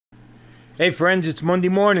Hey friends, it's Monday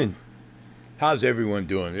morning. How's everyone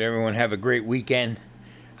doing? Did everyone have a great weekend?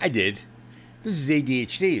 I did. This is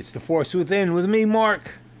ADHD. It's the Force Within with me,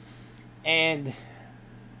 Mark. And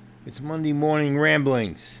it's Monday morning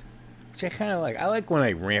ramblings, which I kind of like. I like when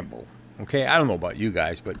I ramble. Okay, I don't know about you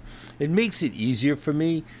guys, but it makes it easier for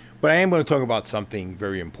me. But I am going to talk about something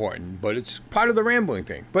very important, but it's part of the rambling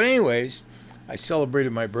thing. But anyways, I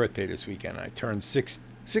celebrated my birthday this weekend. I turned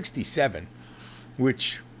 67,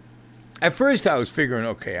 which at first I was figuring,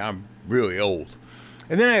 okay, I'm really old.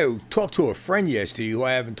 And then I talked to a friend yesterday who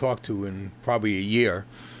I haven't talked to in probably a year.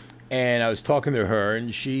 And I was talking to her, and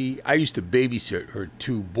I used to babysit her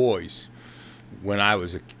two boys when I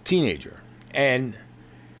was a teenager. And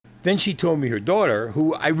then she told me her daughter,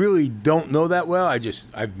 who I really don't know that well.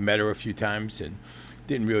 I've met her a few times and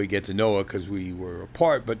didn't really get to know her because we were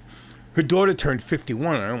apart. But her daughter turned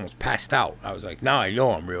 51, and I almost passed out. I was like, now I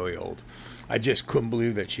know I'm really old. I just couldn't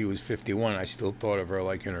believe that she was 51. I still thought of her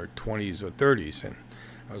like in her 20s or 30s, and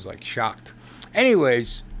I was like shocked.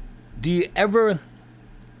 Anyways, do you ever,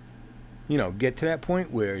 get to that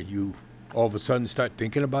point where you all of a sudden start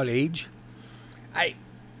thinking about age?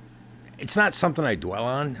 It's not something I dwell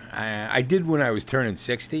on. I did when I was turning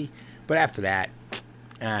 60, but after that,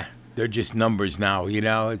 they're just numbers now.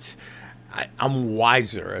 I'm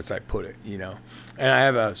wiser, as I put it. And I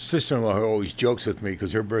have a sister-in-law who always jokes with me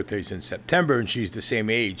because her birthday's in September and she's the same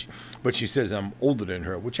age, but she says I'm older than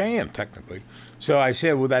her, which I am technically. So I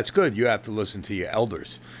said, well, that's good. You have to listen to your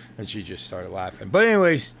elders. And she just started laughing. But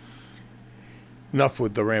anyways, enough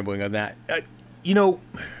with the rambling on that.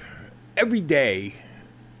 Every day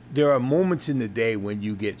there are moments in the day when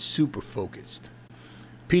you get super focused.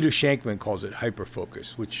 Peter Shankman calls it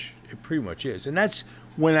hyperfocus, which it pretty much is. And that's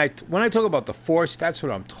when I talk about the force, that's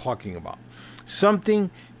what I'm talking about.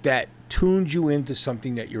 Something that tunes you into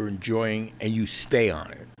something that you're enjoying and you stay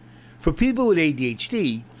on it. For people with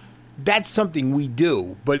ADHD, that's something we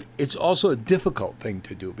do, but it's also a difficult thing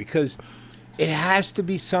to do because it has to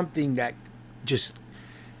be something that just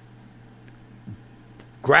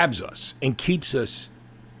grabs us and keeps us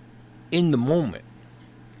in the moment.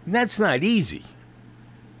 And that's not easy.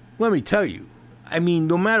 Let me tell you. I mean,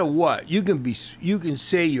 no matter what, you can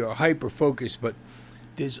say you're hyper focused, but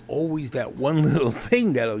there's always that one little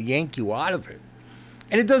thing that'll yank you out of it.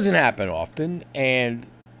 And it doesn't happen often, and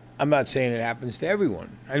I'm not saying it happens to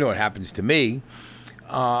everyone. I know it happens to me.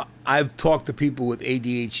 I've talked to people with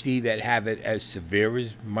ADHD that have it as severe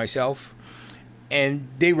as myself, and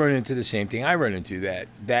they run into the same thing I run into,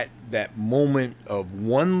 that moment of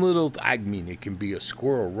one little, it can be a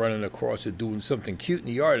squirrel running across or doing something cute in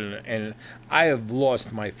the yard, and I have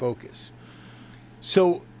lost my focus.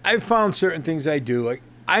 So I've found certain things I do. Like,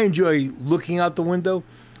 I enjoy looking out the window,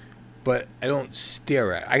 but I don't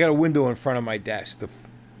stare at it. I got a window in front of my desk.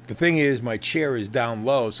 The thing is, my chair is down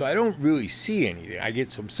low, so I don't really see anything. I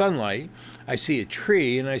get some sunlight, I see a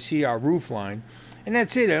tree, and I see our roof line, and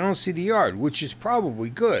that's it. I don't see the yard, which is probably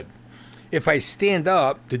good. If I stand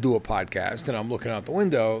up to do a podcast and I'm looking out the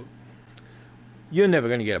window, you're never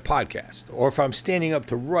going to get a podcast. Or if I'm standing up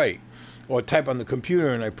to write or type on the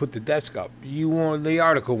computer and I put the desk up, the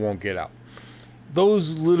article won't get out.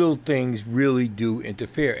 Those little things really do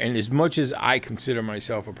interfere. And as much as I consider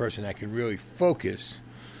myself a person that can really focus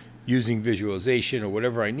using visualization or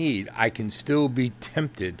whatever I need, I can still be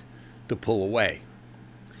tempted to pull away.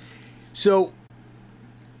 So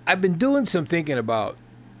I've been doing some thinking about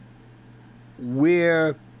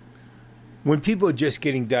when people are just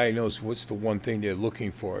getting diagnosed, what's the one thing they're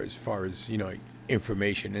looking for as far as,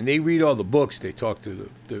 information. And they read all the books, they talk to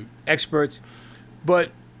the experts.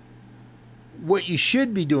 But what you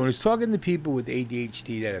should be doing is talking to people with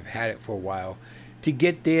ADHD that have had it for a while to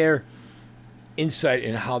get their insight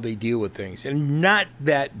in how they deal with things. And not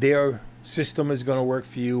that their system is going to work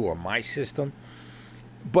for you or my system,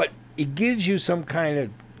 but it gives you some kind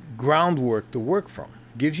of groundwork to work from.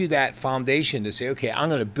 Gives you that foundation to say, okay, I'm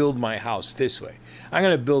going to build my house this way. I'm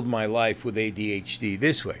going to build my life with ADHD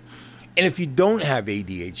this way. And if you don't have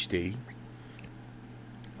ADHD,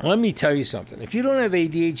 let me tell you something. If you don't have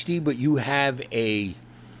ADHD, but you have a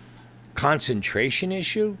concentration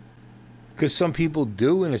issue, because some people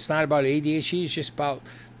do, and it's not about ADHD, it's just about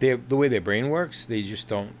the way their brain works.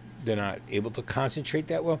 They're not able to concentrate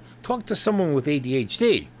that well. Talk to someone with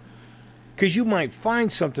ADHD. Because you might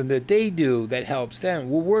find something that they do that helps them,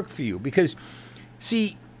 will work for you. Because,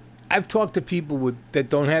 see, I've talked to people that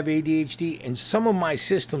don't have ADHD, and some of my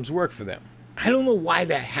systems work for them. I don't know why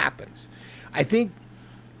that happens. I think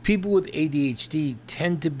people with ADHD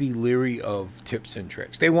tend to be leery of tips and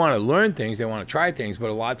tricks. They want to learn things, they want to try things, but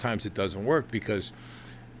a lot of times it doesn't work because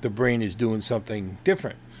the brain is doing something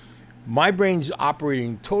different. My brain's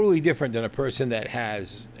operating totally different than a person that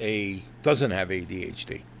doesn't have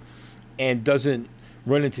ADHD and doesn't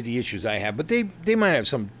run into the issues I have. But they might have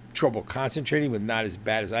some trouble concentrating, but not as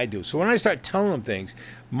bad as I do. So when I start telling them things,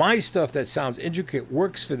 my stuff that sounds intricate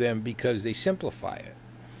works for them because they simplify it.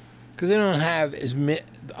 Because they don't have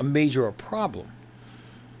a major a problem.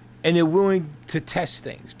 And they're willing to test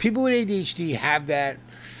things. People with ADHD have that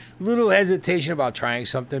little hesitation about trying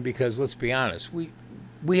something because, let's be honest,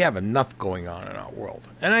 we have enough going on in our world.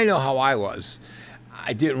 And I know how I was.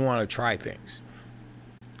 I didn't want to try things.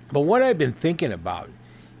 But what I've been thinking about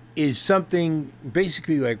is something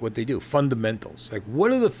basically like what they do, fundamentals. Like,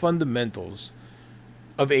 what are the fundamentals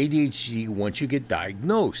of ADHD once you get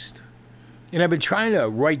diagnosed? And I've been trying to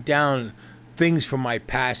write down things from my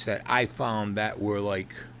past that I found that were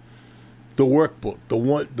like the workbook,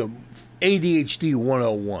 the ADHD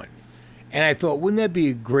 101. And I thought, wouldn't that be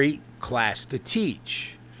a great class to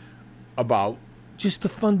teach about just the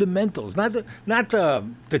fundamentals, not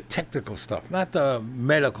the technical stuff, not the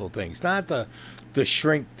medical things, not the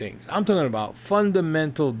shrink things. I'm talking about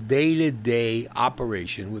fundamental day-to-day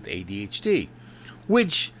operation with ADHD,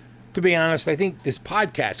 which, to be honest, I think this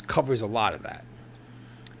podcast covers a lot of that.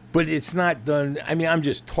 But it's not done, I mean, I'm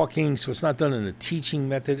just talking, so it's not done in a teaching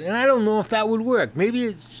method, and I don't know if that would work. Maybe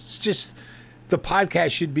it's just the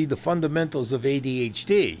podcast should be the fundamentals of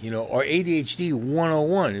ADHD, or ADHD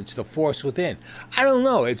 101. It's the force within. I don't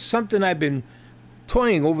know. It's something I've been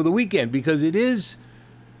toying over the weekend because it is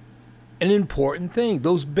an important thing.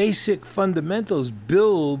 Those basic fundamentals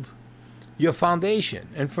build your foundation.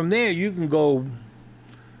 And from there, you can go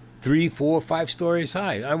 3, 4, 5 stories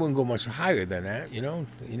high. I wouldn't go much higher than that, You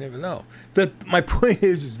never know. My point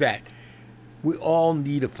is that we all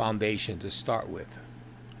need a foundation to start with.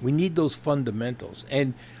 We need those fundamentals.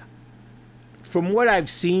 And from what I've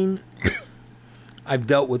seen, I've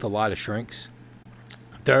dealt with a lot of shrinks,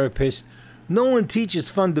 therapists. No one teaches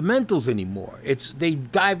fundamentals anymore. They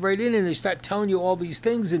dive right in and they start telling you all these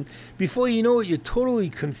things. And before you know it, you're totally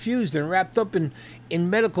confused and wrapped up in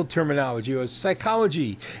medical terminology or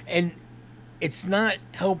psychology. And it's not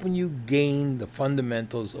helping you gain the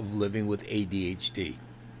fundamentals of living with ADHD.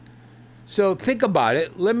 So think about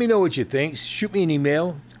it. Let me know what you think. Shoot me an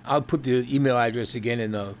email. I'll put the email address again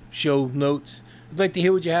in the show notes. I'd like to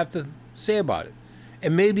hear what you have to say about it.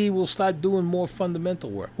 And maybe we'll start doing more fundamental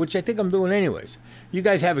work, which I think I'm doing anyways. You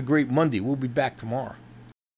guys have a great Monday. We'll be back tomorrow.